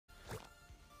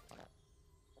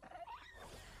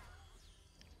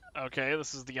Okay,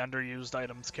 this is the underused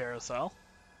items carousel.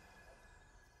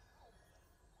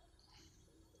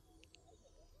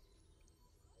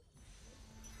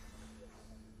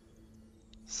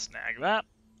 Snag that.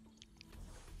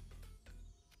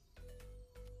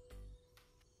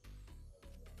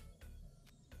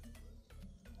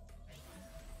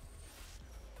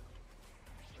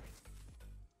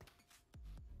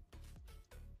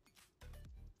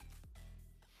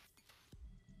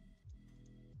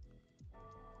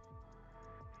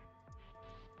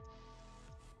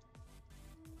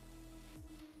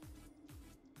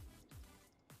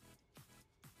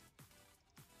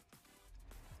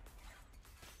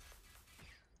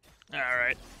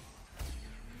 Alright.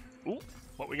 Ooh,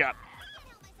 what we got?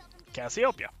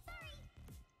 Cassiopeia.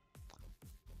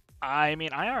 I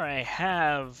mean, I already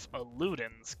have a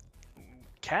Ludens.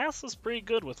 Cass is pretty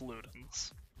good with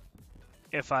Ludens,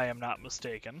 if I am not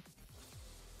mistaken.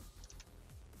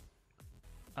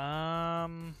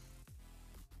 Let's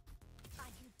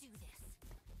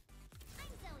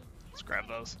grab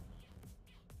those.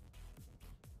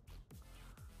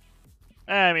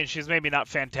 I mean, she's maybe not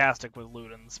fantastic with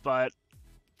Ludens, but...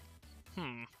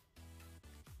 I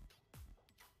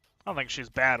don't think she's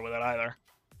bad with it either.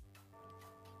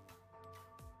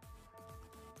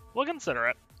 We'll consider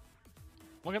it.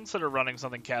 We'll consider running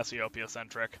something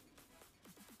Cassiopeia-centric.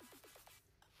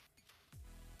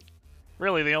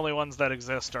 Really, the only ones that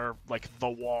exist are, like, the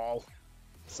wall.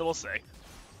 So we'll see.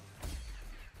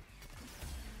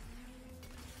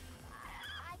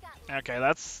 Okay,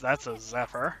 that's a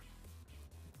Zephyr.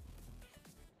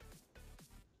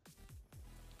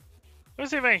 Let me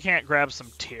see if I can't grab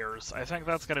some tears. I think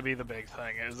that's going to be the big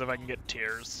thing, is if I can get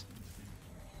tears.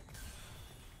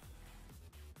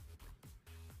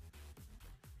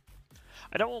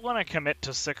 I don't want to commit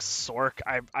to 6 Sork.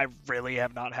 I really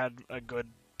have not had a good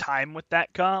time with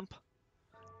that comp.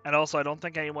 And also, I don't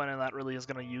think anyone in that really is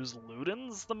going to use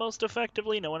Ludens the most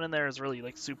effectively. No one in there is really,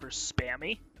 like, super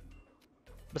spammy.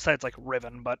 Besides, like,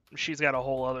 Riven, but she's got a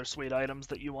whole other sweet items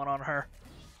that you want on her.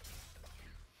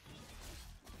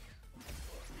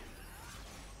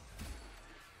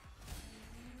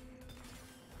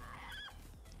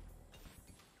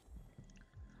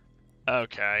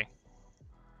 Okay.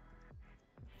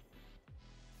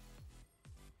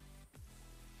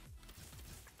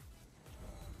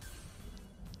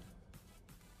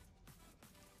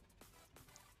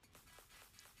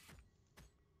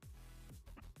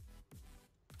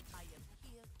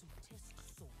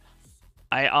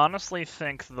 I honestly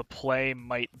think the play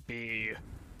might be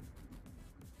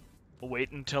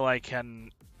wait until I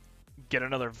can get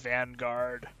another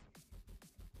Vanguard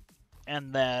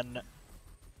and then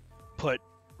put,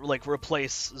 like,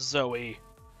 replace Zoe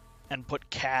and put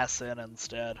Cass in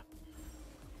instead.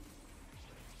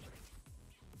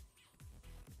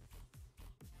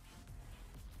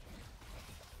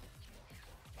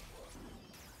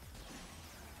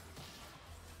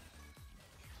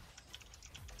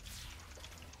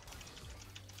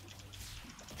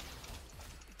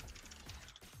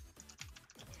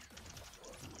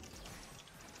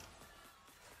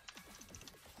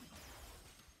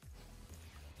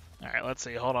 Alright, let's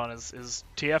see. Hold on. Is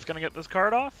TF going to get this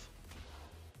card off?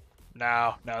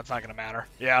 No, it's not going to matter.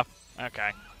 Yeah,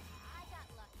 okay.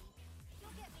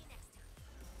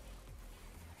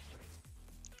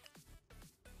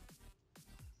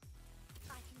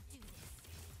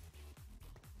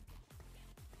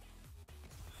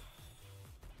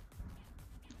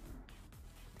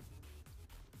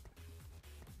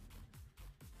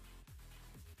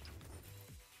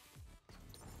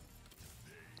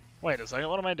 Wait a second,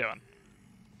 what am I doing?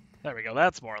 There we go,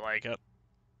 that's more like it.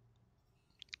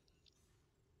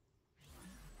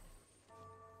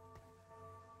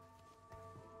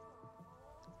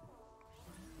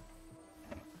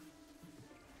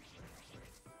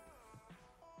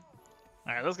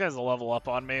 Alright, this guy's a level up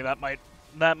on me. That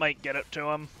might get it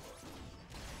to him.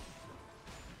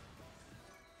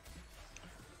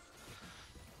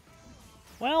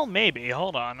 Well, maybe.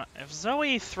 Hold on. If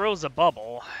Zoe throws a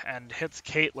bubble and hits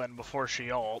Caitlyn before she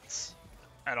ults...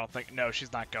 I don't think... No,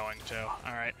 she's not going to.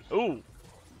 Alright. Ooh!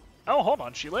 Oh, hold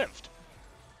on. She lived.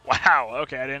 Wow,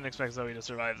 okay. I didn't expect Zoe to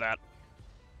survive that.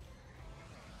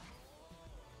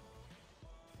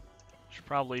 Should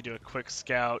probably do a quick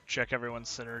scout, check everyone's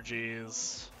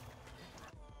synergies.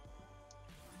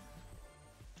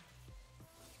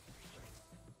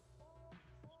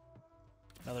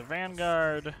 Another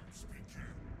Vanguard.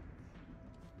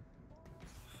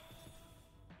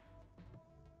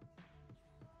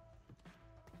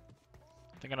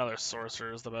 I think another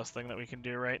Sorcerer is the best thing that we can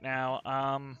do right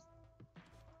now.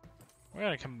 We're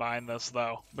going to combine this,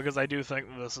 though, because I do think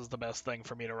this is the best thing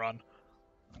for me to run.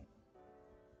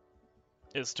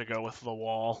 Is to go with the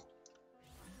wall.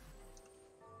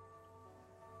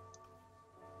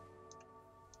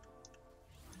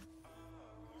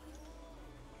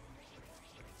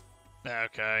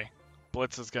 Okay.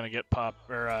 Blitz is going to get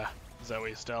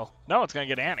Zoe still. No, it's going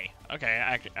to get Annie.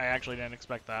 Okay, I actually didn't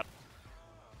expect that.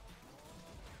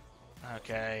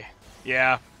 Okay.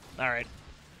 Yeah, alright.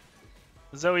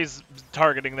 Zoe's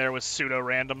targeting there was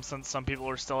pseudo-random since some people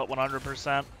were still at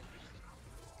 100%.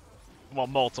 Well,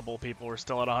 multiple people were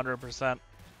still at 100%.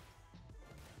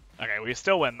 Okay, we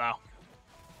still win, though.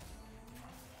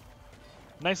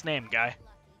 Nice name, guy.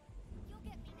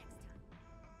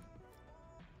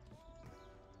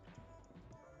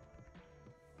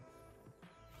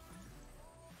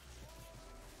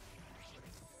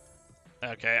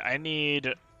 Okay, I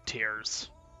need tears.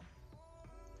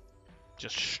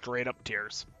 Just straight up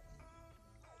tears.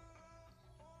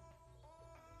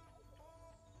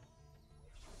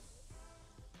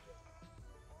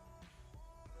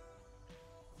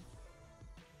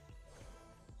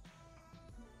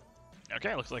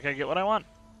 Okay, looks like I get what I want.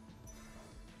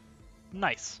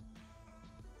 Nice.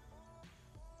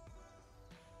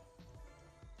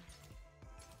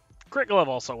 Crit Glove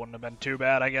also wouldn't have been too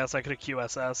bad, I guess. I could have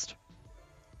QSS'd.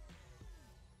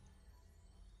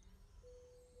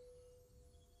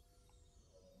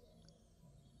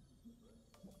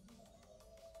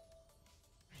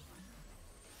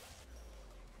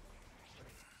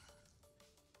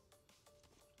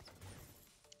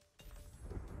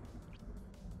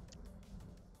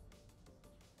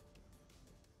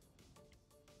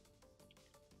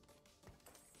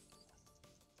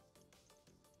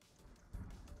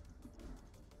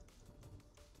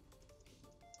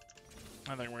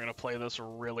 I think we're going to play this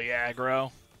really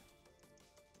aggro.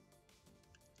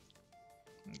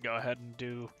 Go ahead and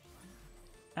do...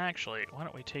 Actually, why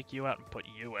don't we take you out and put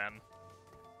you in?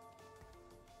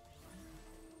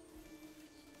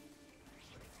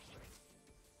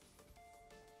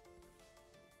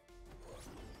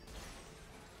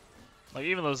 Like,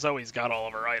 even though Zoe's got all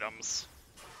of her items.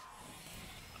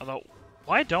 Although,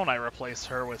 why don't I replace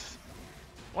her with...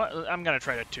 What? I'm going to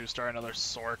try to 2-star another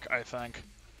Sork, I think.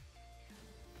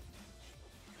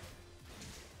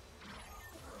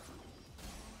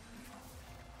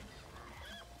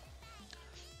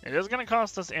 It is going to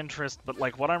cost us interest, but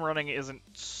like what I'm running isn't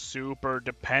super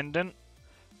dependent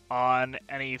on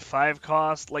any 5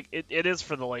 cost. Like it is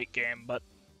for the late game, but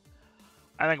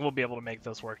I think we'll be able to make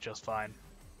this work just fine.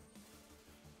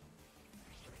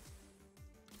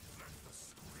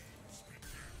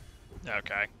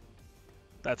 Okay.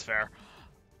 That's fair.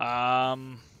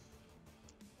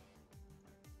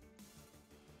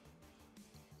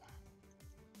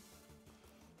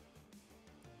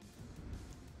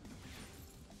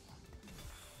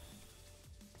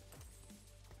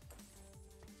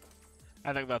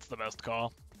 I think that's the best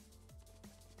call.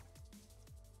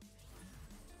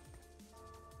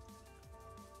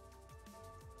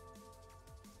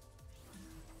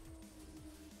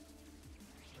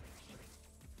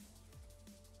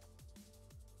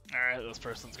 Alright, this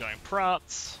person's going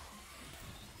Prots.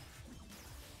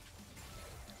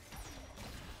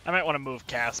 I might want to move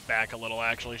Cass back a little,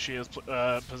 actually. She is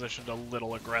positioned a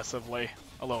little aggressively.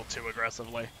 A little too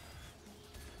aggressively.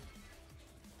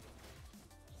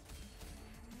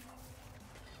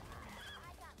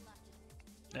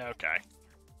 Okay.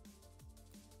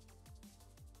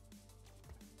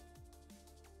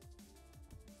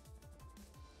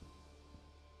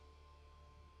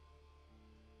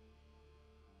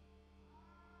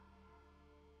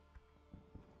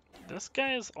 This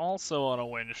guy is also on a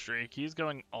win streak. He's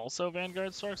going also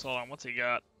Vanguard Storks. Hold on, what's he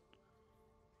got?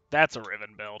 That's a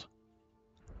Riven build.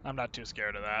 I'm not too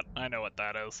scared of that. I know what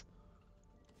that is.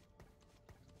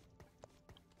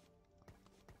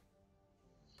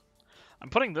 I'm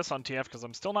putting this on TF because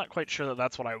I'm still not quite sure that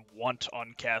that's what I want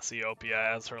on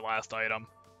Cassiopeia as her last item.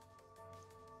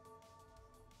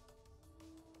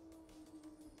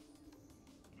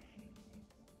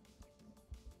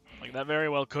 Like, that very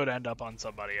well could end up on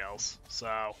somebody else,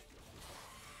 so...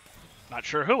 Not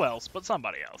sure who else, but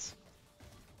somebody else.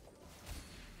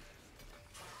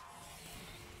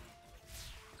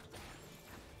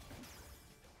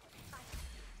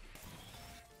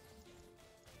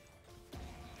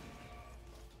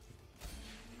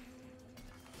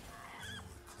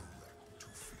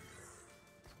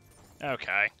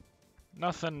 Okay.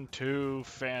 Nothing too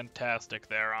fantastic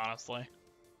there, honestly.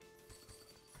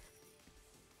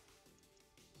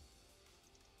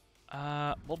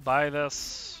 We'll buy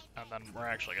this, and then we're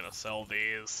actually gonna sell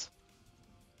these.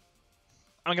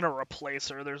 I'm gonna replace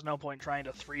her. There's no point trying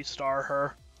to 3-star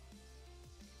her.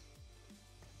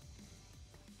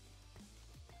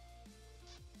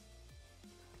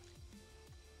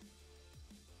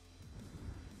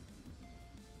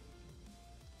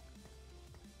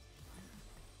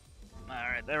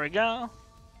 Alright, there we go.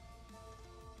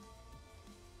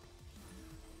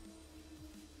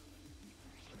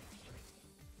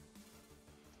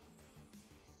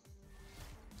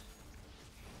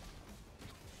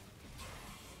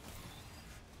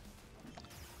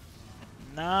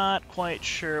 Not quite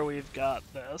sure we've got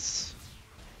this.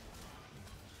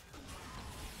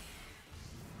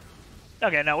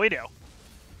 Okay, no, we do.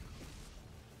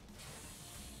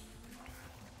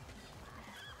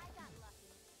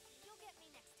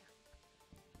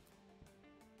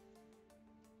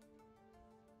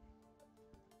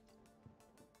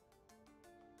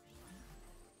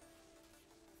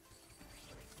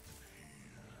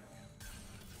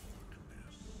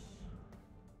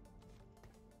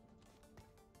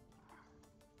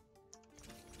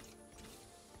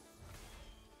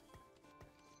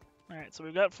 Alright, so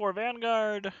we've got 4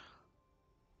 Vanguard. I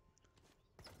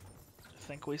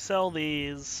think we sell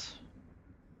these.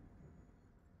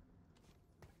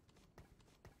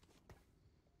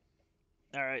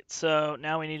 Alright, so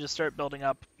now we need to start building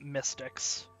up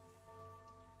Mystics.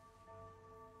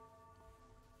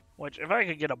 Which, if I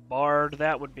could get a Bard,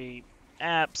 that would be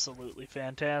absolutely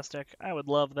fantastic. I would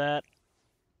love that.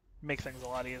 Make things a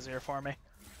lot easier for me.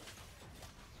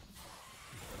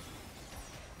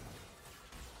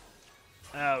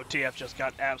 Oh, TF just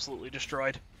got absolutely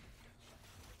destroyed.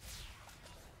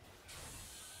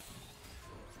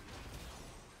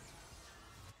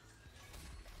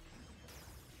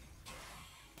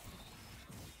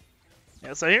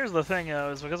 Yeah, so here's the thing,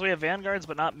 though, is because we have Vanguards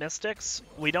but not Mystics,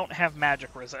 we don't have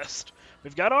magic resist.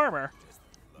 We've got armor,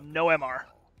 no MR.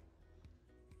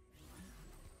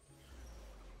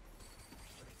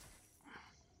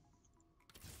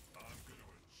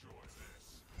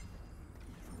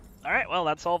 Alright, well,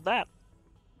 that solved that.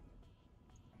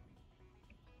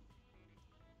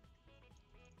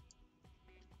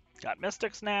 Got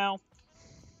Mystics now.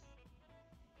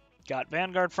 Got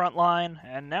Vanguard frontline,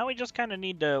 and now we just kind of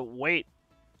need to wait.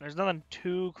 There's nothing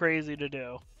too crazy to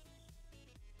do.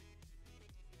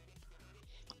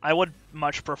 I would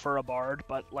much prefer a Bard,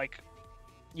 but, like,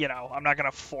 you know, I'm not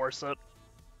going to force it.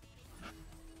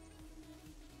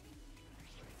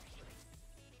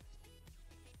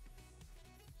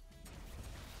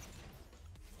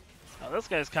 Oh, this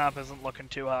guy's comp isn't looking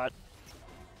too hot.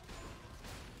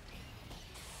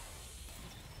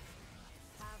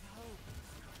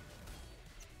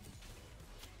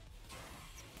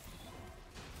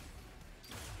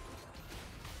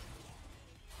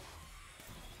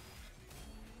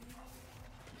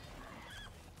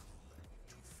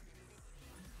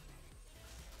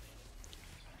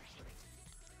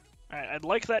 Alright, I'd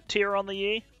like that tier on the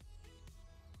Yi,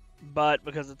 but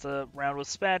because it's a round with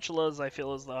spatulas, I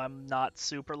feel as though I'm not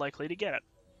super likely to get it.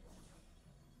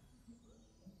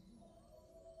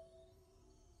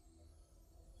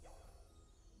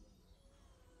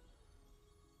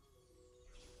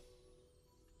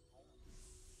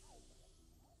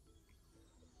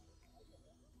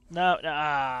 No,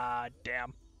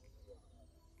 damn.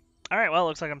 Alright, well,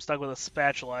 looks like I'm stuck with a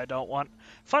spatula I don't want.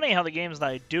 Funny how the games that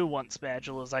I do want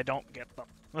spatulas, I don't get them.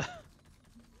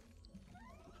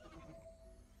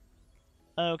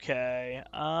 Okay,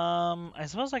 I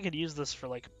suppose I could use this for,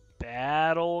 like,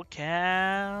 Battlecast?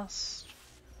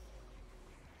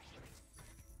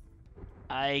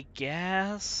 I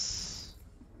guess?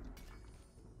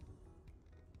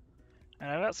 And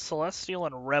I've got Celestial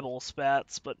and Rebel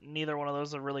spats, but neither one of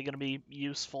those are really going to be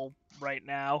useful right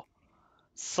now.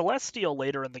 Celestial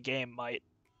later in the game might.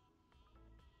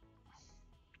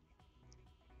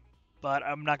 But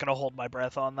I'm not going to hold my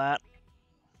breath on that.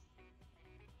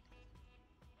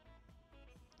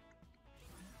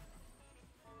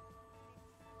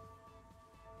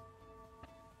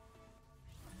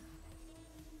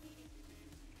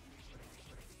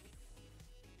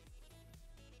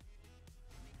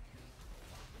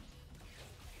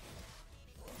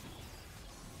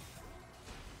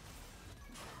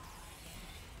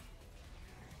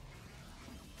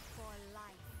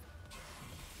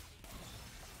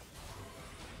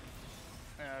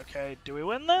 Okay, do we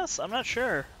win this? I'm not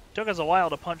sure. Took us a while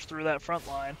to punch through that front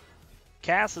line.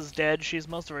 Cass is dead. She's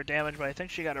most of her damage, but I think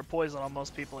she got her poison on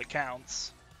most people. It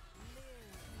counts.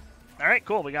 Alright,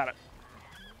 cool. We got it.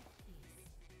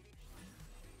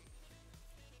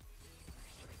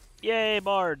 Yay,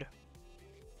 Bard.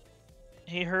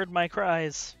 He heard my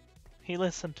cries. He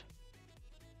listened.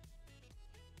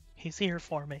 He's here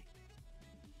for me.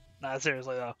 Nah,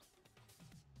 seriously though.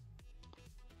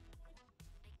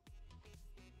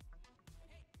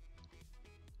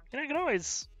 You know, I can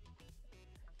always...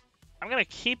 I'm gonna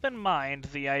keep in mind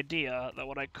the idea that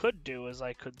what I could do is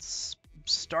I could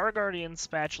Star Guardian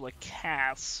Spatula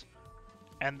Cass,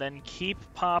 and then keep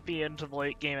Poppy into the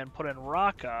late game and put in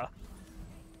Raka.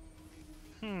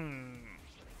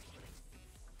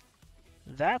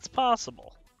 That's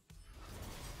possible.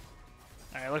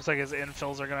 Alright, looks like his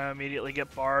infills are gonna immediately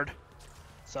get barred.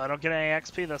 So I don't get any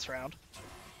XP this round.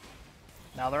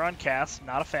 Now they're on Cass,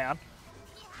 not a fan.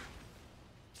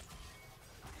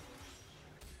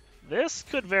 This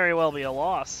could very well be a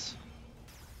loss.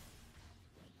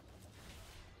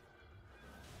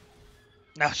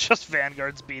 Now it's just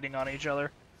Vanguards beating on each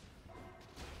other.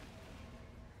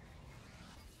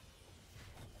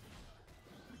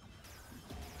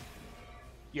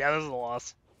 Yeah, this is a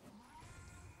loss.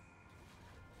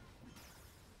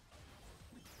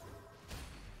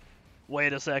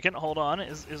 Wait a second, hold on.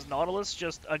 Is Nautilus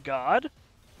just a god?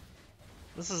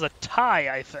 This is a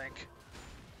tie, I think.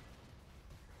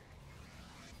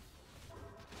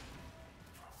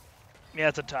 Yeah,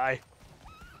 it's a tie.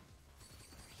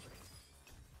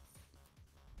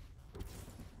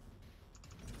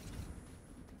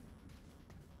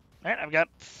 Alright, I've got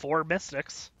 4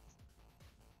 Mystics.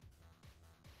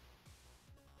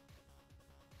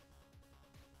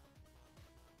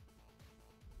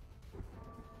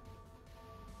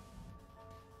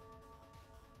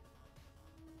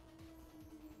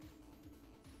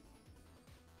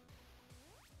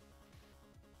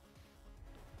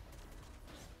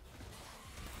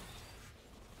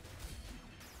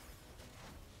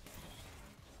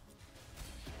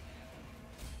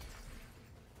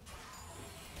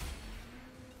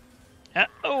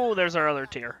 Oh, there's our other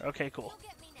tier. Okay, cool.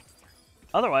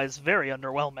 Otherwise, very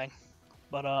underwhelming.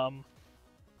 But,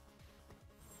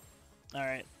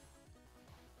 alright.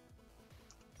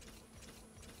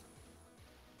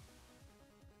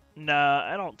 Nah,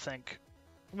 I don't think...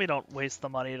 We don't waste the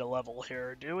money to level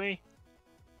here, do we?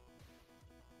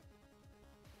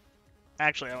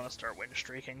 Actually, I want to start win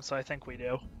streaking, so I think we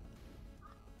do.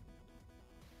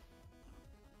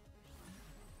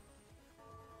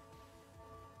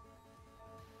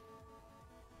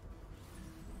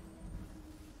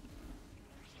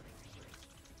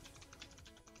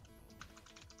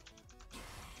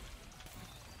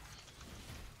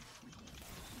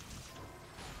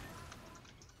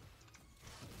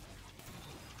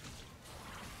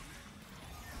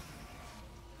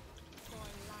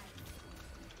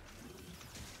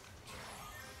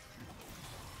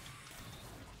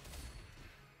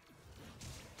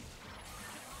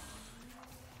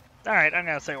 Alright, I'm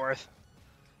gonna say worth.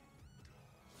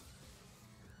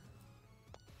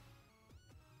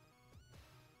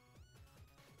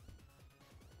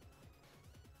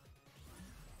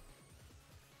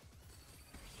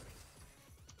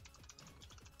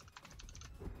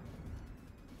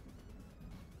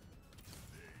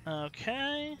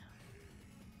 Okay.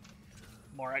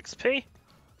 More XP.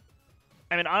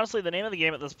 I mean, honestly, the name of the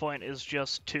game at this point is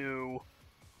just to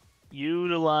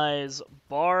utilize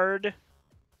Bard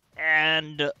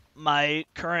and my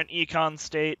current econ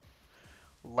state,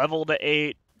 level to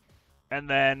 8, and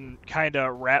then kind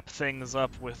of wrap things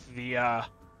up with the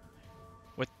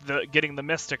getting the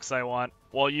mystics I want,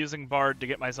 while using Bard to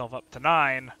get myself up to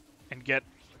 9 and get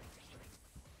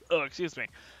a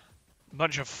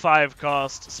bunch of 5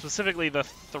 cost, specifically the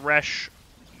Thresh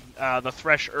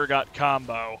Urgot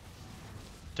combo,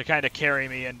 to kind of carry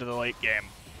me into the late game.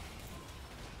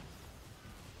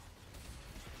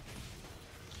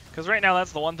 Because right now,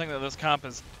 that's the one thing that this comp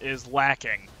is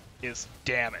lacking, is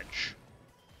damage.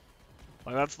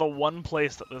 Like, that's the one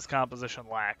place that this composition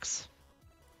lacks.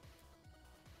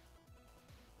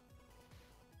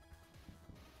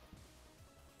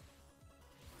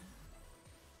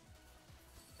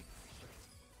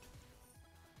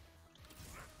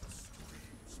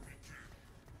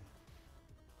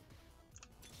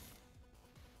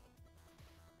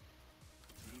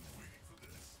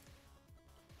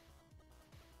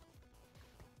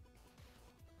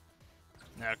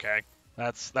 Okay,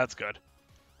 that's good.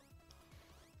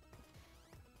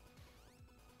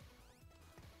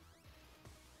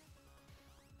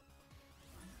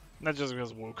 That's just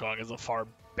because Wukong is a far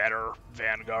better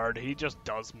Vanguard. He just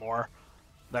does more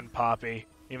than Poppy,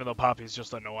 even though Poppy's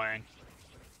just annoying.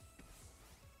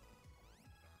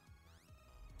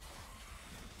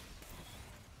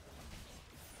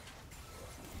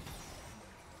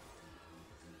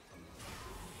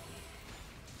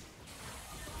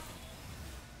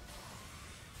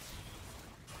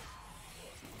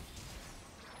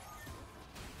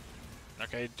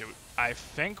 Okay, I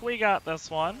think we got this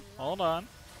one. Hold on.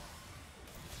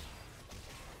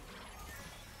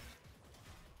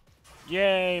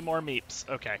 Yay, more meeps.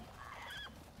 Okay.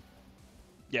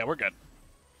 Yeah, we're good.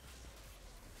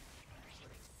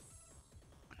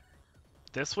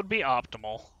 This would be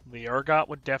optimal. The Urgot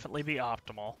would definitely be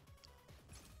optimal.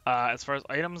 As far as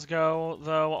items go,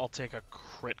 though, I'll take a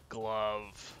crit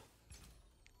glove.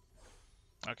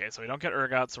 Okay, so we don't get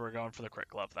Urgot, so we're going for the crit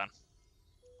glove then.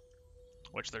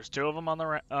 Which there's 2 of them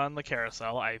on the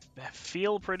carousel. I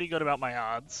feel pretty good about my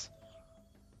odds.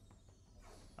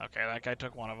 Okay, that guy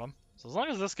took one of them. So as long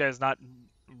as this guy's not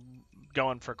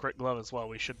going for crit glove as well,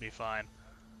 we should be fine.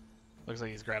 Looks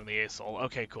like he's grabbing the Ace Soul.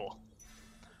 Okay, cool.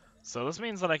 So this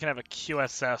means that I can have a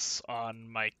QSS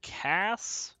on my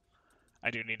Cass.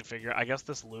 I do need to figure... I guess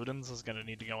this Ludens is going to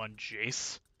need to go on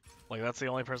Jace. Like, that's the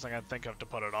only person I can think of to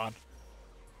put it on.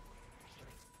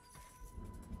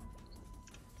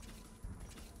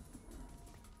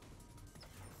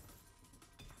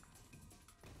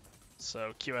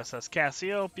 So QSS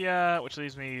Cassiopeia, which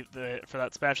leaves me for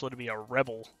that spatula to be a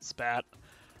Rebel spat.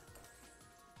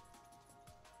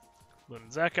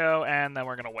 Luden's Echo, and then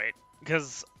we're going to wait.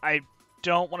 Because I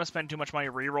don't want to spend too much money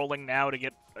re-rolling now to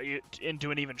get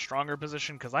into an even stronger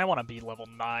position, because I want to be level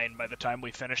 9 by the time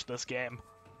we finish this game.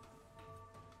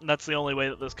 And that's the only way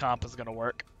that this comp is going to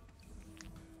work.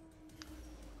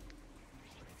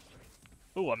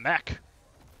 Ooh, a mech.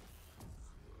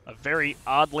 A very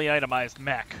oddly itemized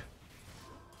mech.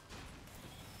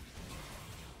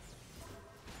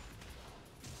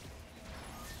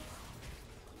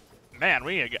 Man,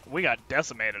 we got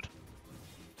decimated.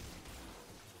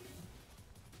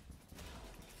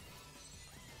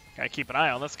 Gotta keep an eye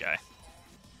on this guy.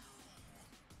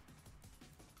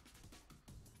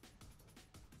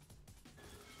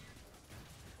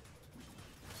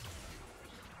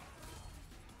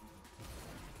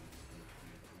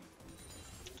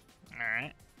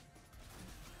 Alright.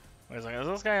 Wait a second, is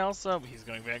this guy also? He's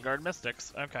going Vanguard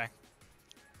Mystics. Okay.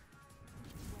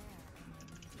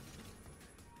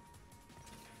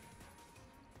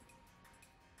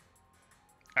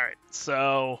 Alright,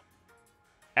 so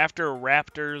after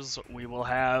Raptors,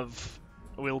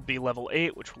 we'll be level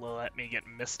 8, which will let me get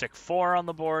Mystic 4 on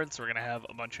the board, so we're going to have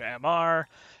a bunch of MR.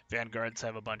 Vanguards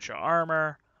have a bunch of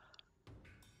armor.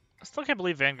 I still can't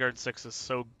believe Vanguard 6 is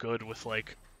so good with,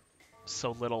 like,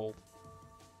 so little...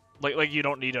 Like you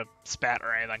don't need a spat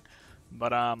or anything.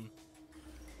 But, I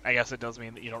guess it does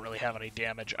mean that you don't really have any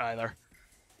damage either.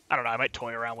 I don't know, I might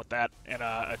toy around with that in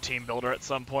a team builder at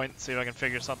some point, see if I can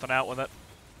figure something out with it.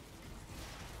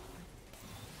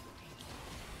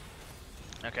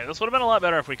 Okay, this would have been a lot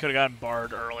better if we could have gotten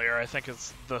Bard earlier. I think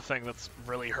is the thing that's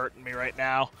really hurting me right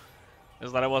now,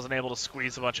 is that I wasn't able to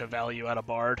squeeze a bunch of value out of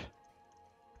Bard.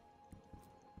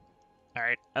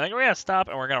 Alright, I think we're going to stop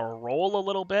and we're going to roll a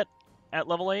little bit at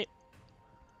level 8,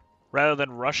 rather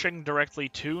than rushing directly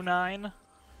to 9.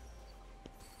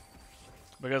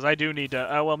 Because I do need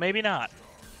to... well, maybe not.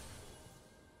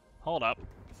 Hold up.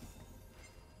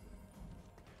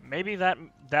 Maybe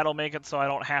that'll make it so I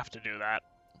don't have to do that.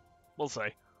 We'll see.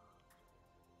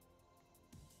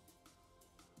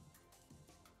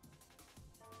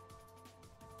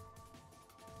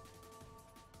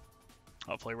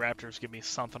 Hopefully Raptors give me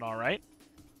something alright.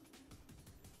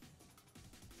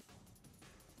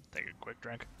 Take a quick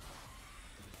drink.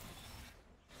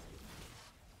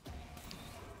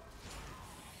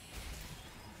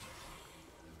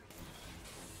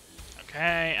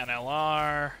 Okay,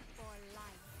 NLR.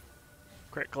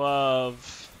 Crit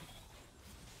glove.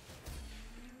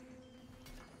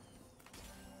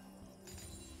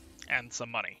 And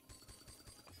some money.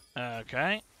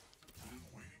 Okay.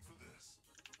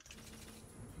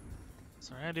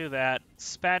 So we're gonna do that.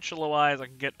 Spatula-wise, I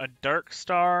can get a Dark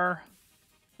Star.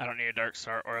 I don't need a Dark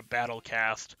Star or a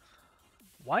Battlecast.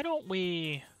 Why don't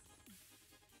we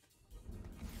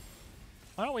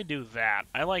do that?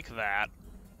 I like that.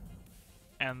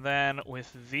 And then with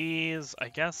these, I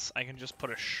guess I can just put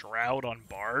a Shroud on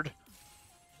Bard.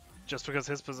 Just because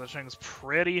his positioning is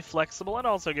pretty flexible, and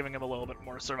also giving him a little bit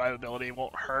more survivability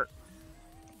won't hurt.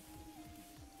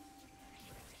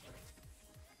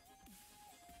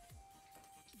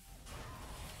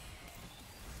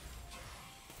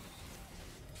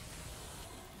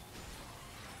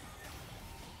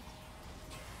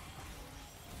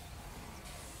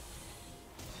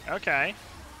 Okay.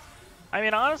 I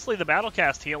mean, honestly, the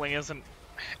Battlecast healing isn't...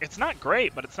 It's not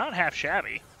great, but it's not half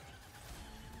shabby.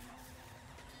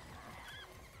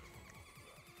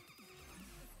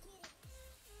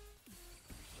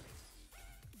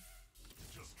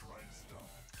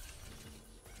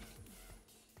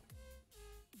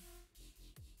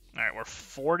 Alright, we're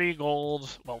 40 gold,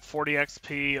 well, 40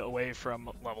 XP away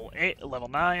from level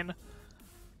 9.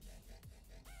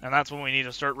 And that's when we need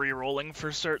to start re-rolling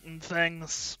for certain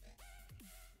things.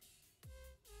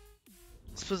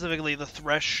 Specifically the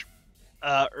Thresh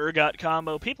Urgot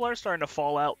combo. People are starting to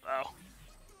fall out, though.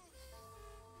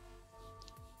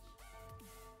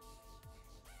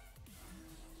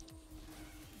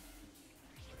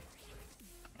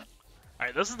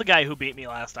 Alright, this is the guy who beat me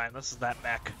last time. This is that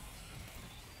mech.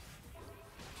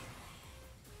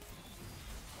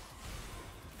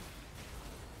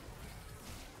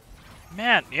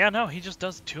 Man, yeah, no, he just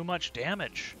does too much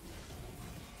damage.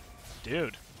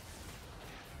 Dude.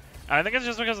 I think it's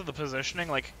just because of the positioning.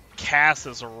 Like, Cass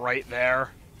is right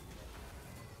there.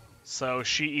 So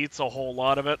she eats a whole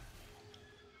lot of it.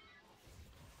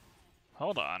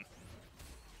 Hold on.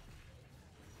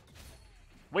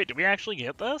 Wait, did we actually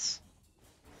get this?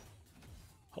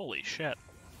 Holy shit.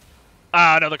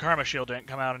 Ah, no, the Karma Shield didn't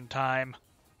come out in time.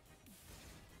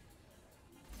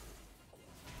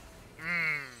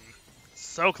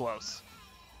 So close.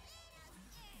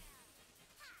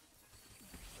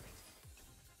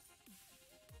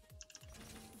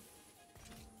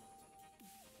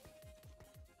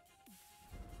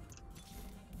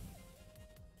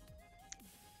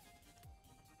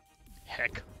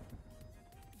 Heck.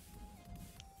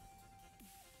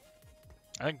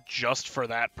 I think just for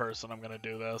that person I'm gonna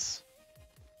do this.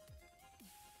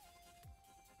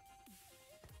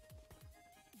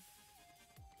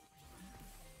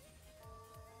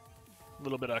 A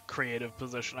little bit of creative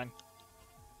positioning.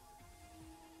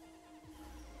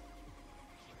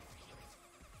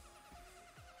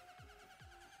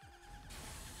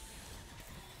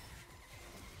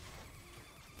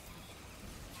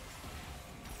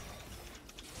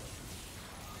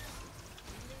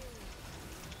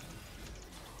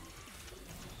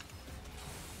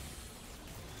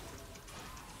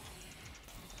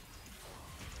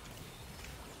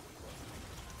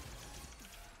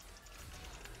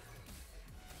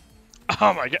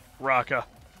 Oh my god, Raka.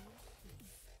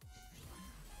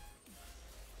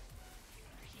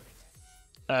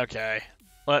 Okay,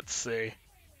 let's see.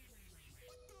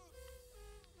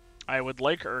 I would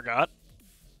like Urgot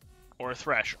or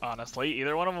Thresh, honestly.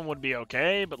 Either one of them would be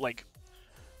okay, but like,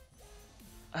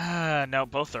 no,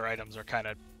 both their items are kind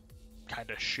of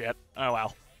shit. Oh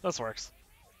well, this works.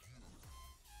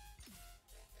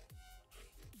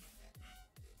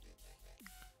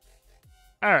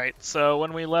 All right, so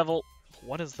when we level,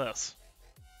 what is this?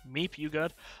 Meep, you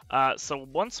good? So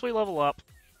once we level up,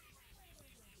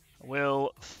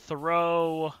 we'll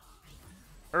throw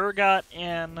Urgot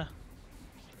in.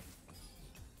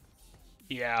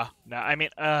 Yeah, no, I mean,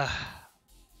 I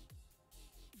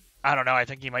don't know. I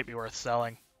think he might be worth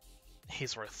selling.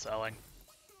 He's worth selling.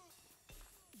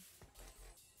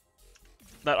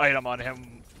 That item on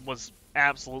him was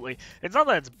absolutely... It's not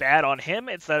that it's bad on him,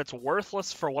 it's that it's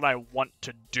worthless for what I want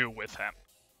to do with him.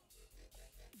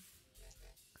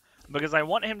 Because I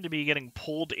want him to be getting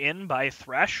pulled in by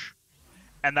Thresh,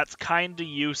 and that's kinda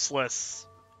useless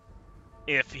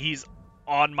if he's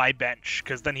on my bench,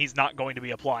 because then he's not going to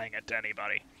be applying it to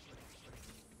anybody.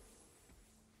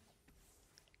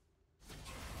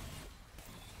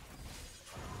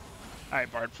 Alright,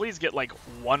 Bard, please get like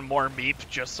one more meep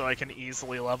just so I can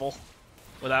easily level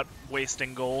without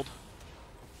wasting gold.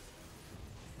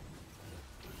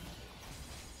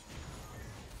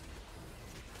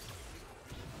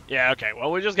 Yeah, okay,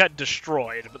 well we just got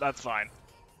destroyed, but that's fine.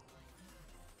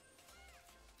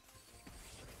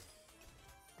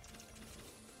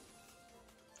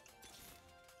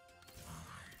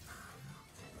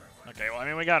 Okay, well I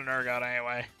mean we got an Urgot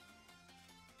anyway.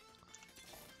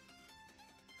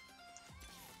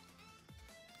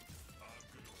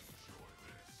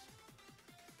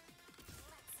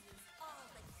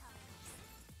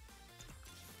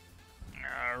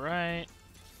 Alright.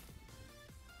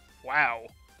 Wow.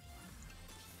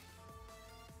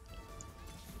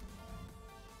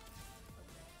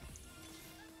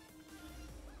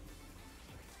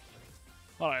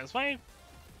 Hold on, is my...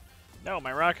 No,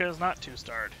 my Raka is not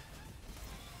 2-starred.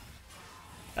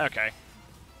 Okay.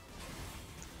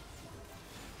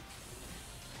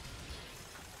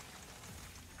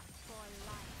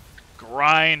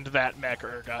 Grind that mech,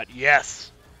 Urgot.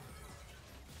 Yes!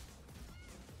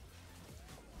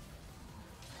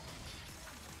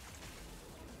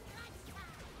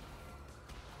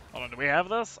 Hold on, do we have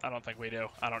this? I don't think we do.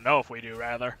 I don't know if we do,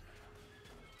 rather.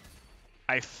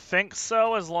 I think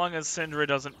so, as long as Syndra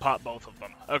doesn't pop both of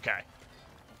them. Okay.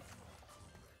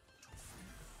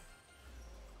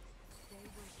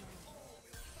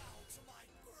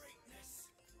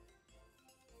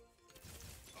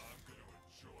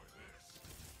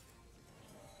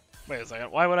 Wait a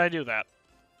second, why would I do that?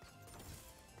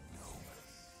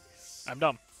 I'm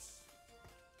dumb.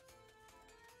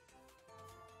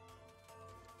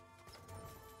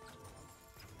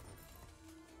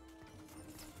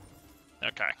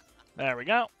 Okay, there we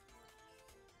go.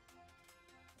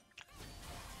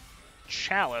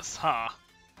 Chalice, huh?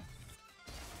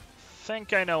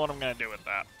 Think I know what I'm gonna do with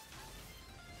that.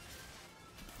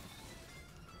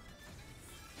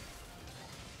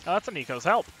 Oh, that's a Nico's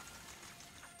help.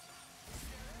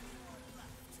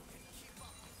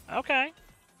 Okay.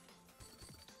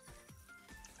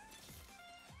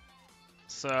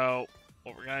 So,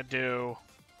 what we're gonna do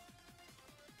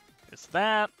is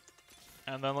that,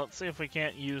 and then let's see if we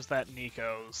can't use that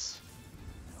Nico's.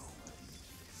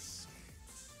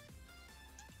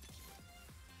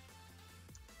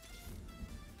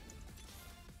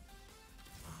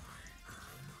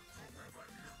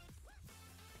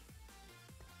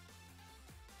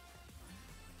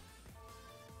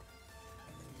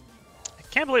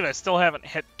 I can't believe I still haven't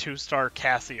hit 2-star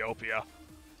Cassiopeia.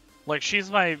 Like, she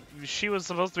was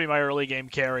supposed to be my early game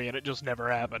carry, and it just never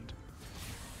happened.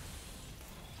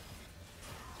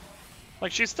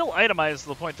 Like, she's still itemized to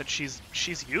the point that she's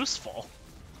useful.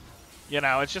 You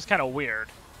know, it's just kind of weird.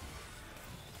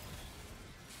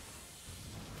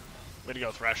 Way to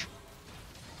go, Thresh.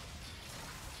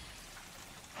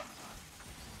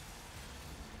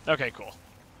 Okay, cool.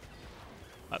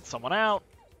 That's someone out.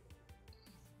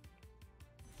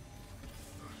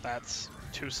 That's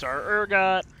 2-star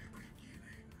Urgot.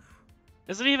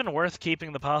 Is it even worth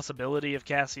keeping the possibility of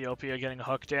Cassiopeia getting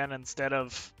hooked in instead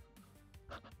of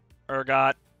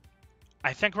Urgot?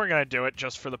 I think we're going to do it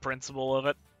just for the principle of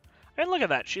it. I mean, look at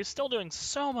that. She's still doing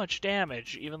so much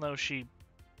damage, even though she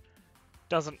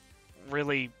doesn't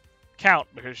really count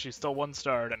because she's still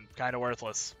 1-starred and kind of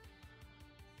worthless.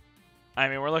 I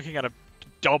mean, we're looking at a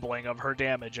doubling of her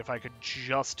damage if I could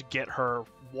just get her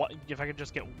if I could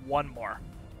just get one more.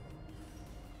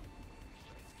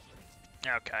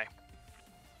 Okay.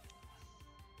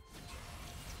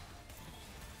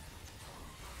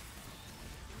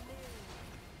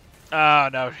 Oh,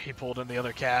 no, he pulled in the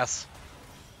other Cass.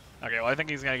 Okay, well, I think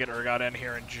he's going to get Urgot in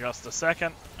here in just a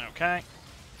second. Okay.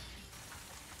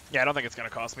 Yeah, I don't think it's going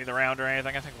to cost me the round or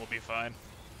anything. I think we'll be fine.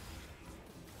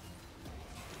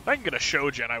 If I can get a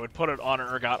Shojin, I would put it on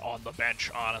Urgot on the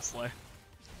bench, honestly.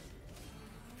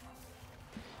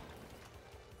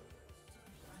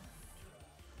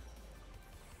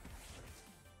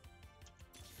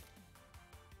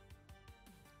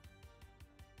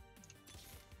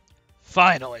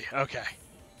 Finally, okay.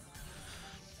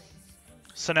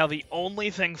 So now the only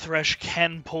thing Thresh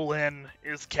can pull in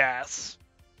is Cass.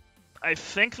 I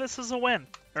think this is a win.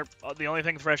 Or the only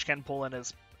thing Thresh can pull in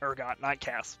is Urgot, not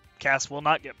Cass. Cass will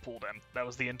not get pulled in. That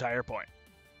was the entire point.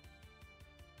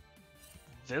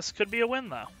 This could be a win,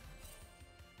 though.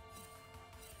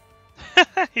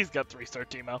 He's got 3-star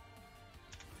Teemo.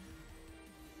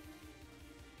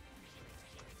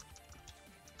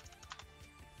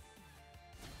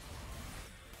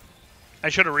 I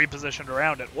should have repositioned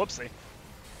around it. Whoopsie. Am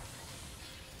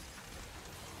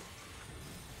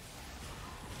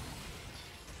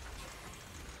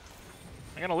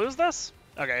I gonna lose this?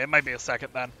 Okay, it might be a second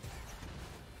then.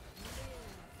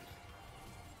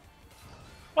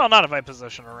 Well, not if I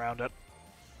position around it.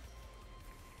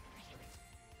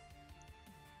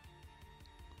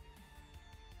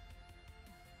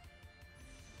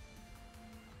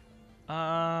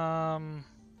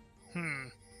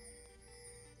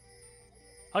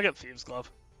 I'll get Thieves'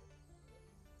 Glove.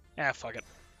 Yeah, fuck it.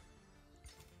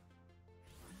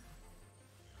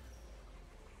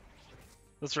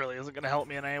 This really isn't going to help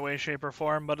me in any way, shape, or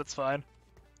form, but it's fine.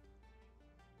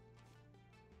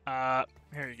 Here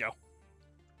you go.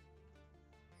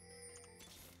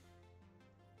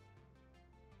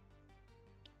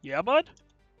 Yeah, bud?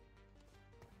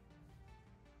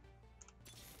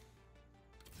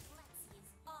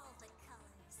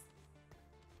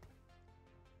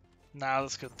 Nah,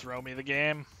 this could throw me the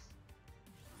game.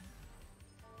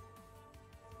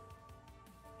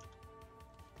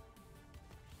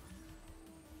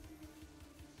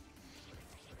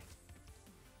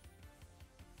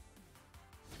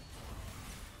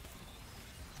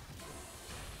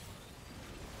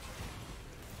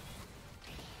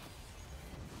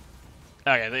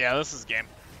 Okay, yeah, this is game.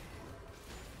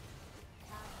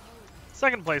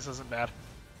 Second place isn't bad.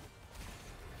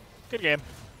 Good game.